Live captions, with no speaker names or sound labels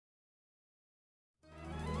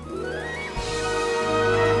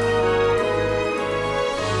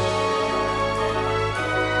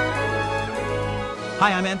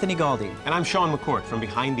Hi, I'm Anthony Galdi. And I'm Sean McCourt from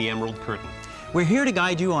Behind the Emerald Curtain. We're here to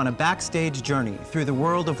guide you on a backstage journey through the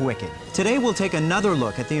world of Wicked. Today we'll take another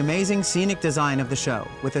look at the amazing scenic design of the show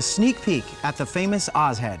with a sneak peek at the famous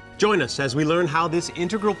Oz head. Join us as we learn how this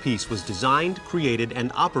integral piece was designed, created,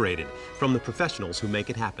 and operated from the professionals who make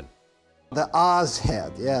it happen. The Oz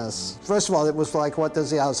head, yes. First of all, it was like, what does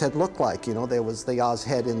the Oz head look like? You know, there was the Oz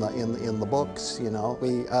head in the books. You know,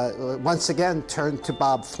 we once again turned to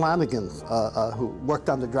Bob Flanagan, who worked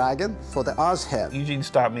on the Dragon, for the Oz head. Eugene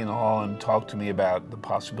stopped me in the hall and talked to me about the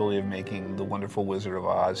possibility of making the wonderful Wizard of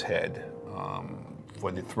Oz head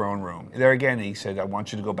for the throne room. There again, he said, I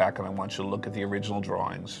want you to go back and I want you to look at the original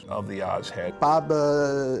drawings of the Oz head. Bob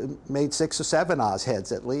made 6 or 7 Oz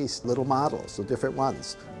heads at least, little models, the different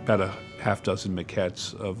ones. About a half dozen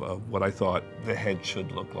maquettes of what I thought the head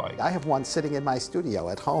should look like. I have one sitting in my studio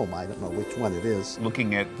at home. I don't know which one it is.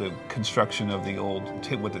 Looking at the construction of the old,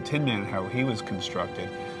 with the Tin Man, how he was constructed,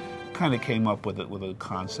 kind of came up with a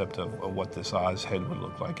concept of what this Oz head would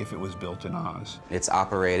look like if it was built in Oz. It's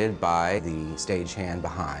operated by the stagehand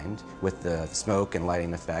behind, with the smoke and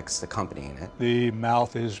lighting effects accompanying it. The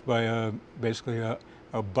mouth is by basically a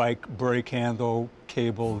bike brake handle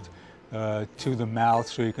cabled to the mouth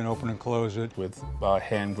so you can open and close it. With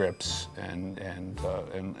hand grips and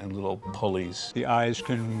little pulleys. The eyes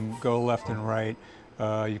can go left and right.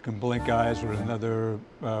 You can blink eyes with another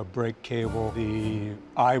brake cable. The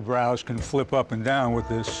eyebrows can flip up and down with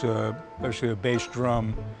this, actually a bass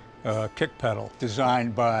drum kick pedal,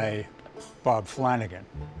 designed by Bob Flanagan,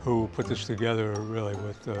 who put this together really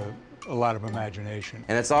with a lot of imagination.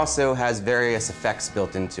 And it also has various effects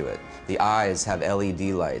built into it. The eyes have LED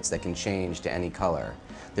lights that can change to any color.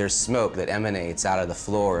 There's smoke that emanates out of the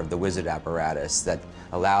floor of the wizard apparatus that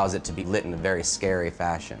allows it to be lit in a very scary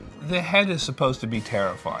fashion. The head is supposed to be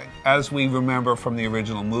terrifying, as we remember from the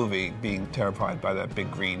original movie, being terrified by that big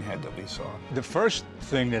green head that we saw. The first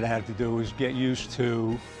thing that I had to do was get used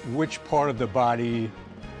to which part of the body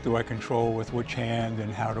do I control with which hand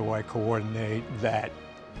and how do I coordinate that,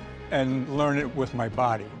 and learn it with my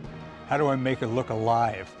body. How do I make it look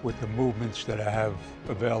alive with the movements that I have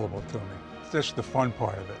available to me? That's the fun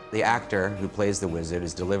part of it. The actor who plays the wizard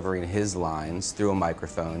is delivering his lines through a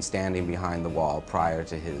microphone standing behind the wall prior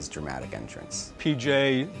to his dramatic entrance.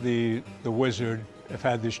 PJ, the wizard, have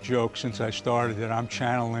had this joke since I started that I'm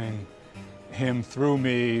channeling him through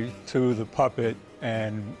me to the puppet,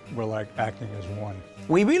 and we're like acting as one.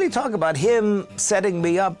 We really talk about him setting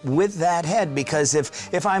me up with that head, because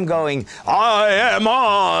if I'm going, I am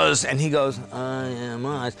Oz, and he goes, I am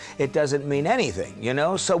Oz, it doesn't mean anything, you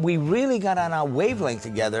know? So we really got on our wavelength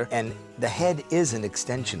together, and the head is an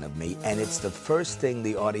extension of me, and it's the first thing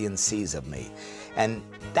the audience sees of me. And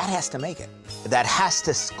that has to make it. That has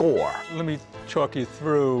to score. Let me talk you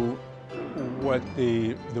through what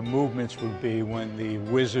the movements would be when the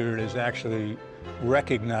wizard is actually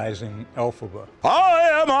recognizing Elphaba.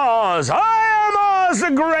 I am Oz! I am Oz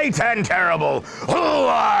the Great and Terrible! Who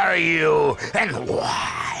are you, and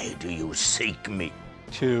why do you seek me?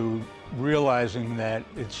 To realizing that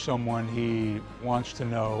it's someone he wants to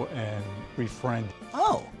know and befriend.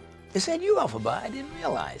 Oh, is that you, Elphaba? I didn't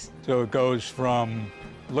realize. So it goes from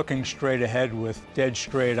looking straight ahead with dead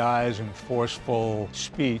straight eyes and forceful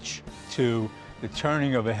speech to the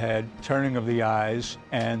turning of the head, turning of the eyes,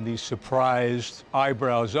 and the surprised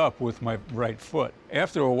eyebrows up with my right foot.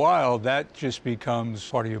 After a while, that just becomes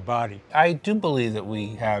part of your body. I do believe that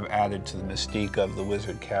we have added to the mystique of the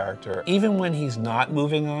wizard character. Even when he's not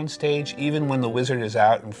moving on stage, even when the wizard is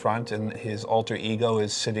out in front and his alter ego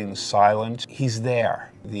is sitting silent, he's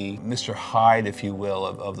there. The Mr. Hyde, if you will,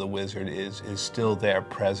 of the wizard is still there,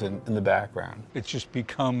 present in the background. It just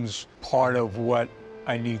becomes part of what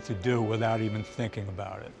I need to do without even thinking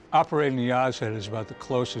about it. Operating the Oz head is about the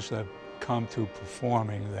closest I've come to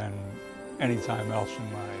performing than any time else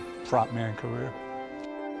in my prop man career.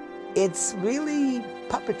 It's really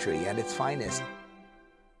puppetry at its finest.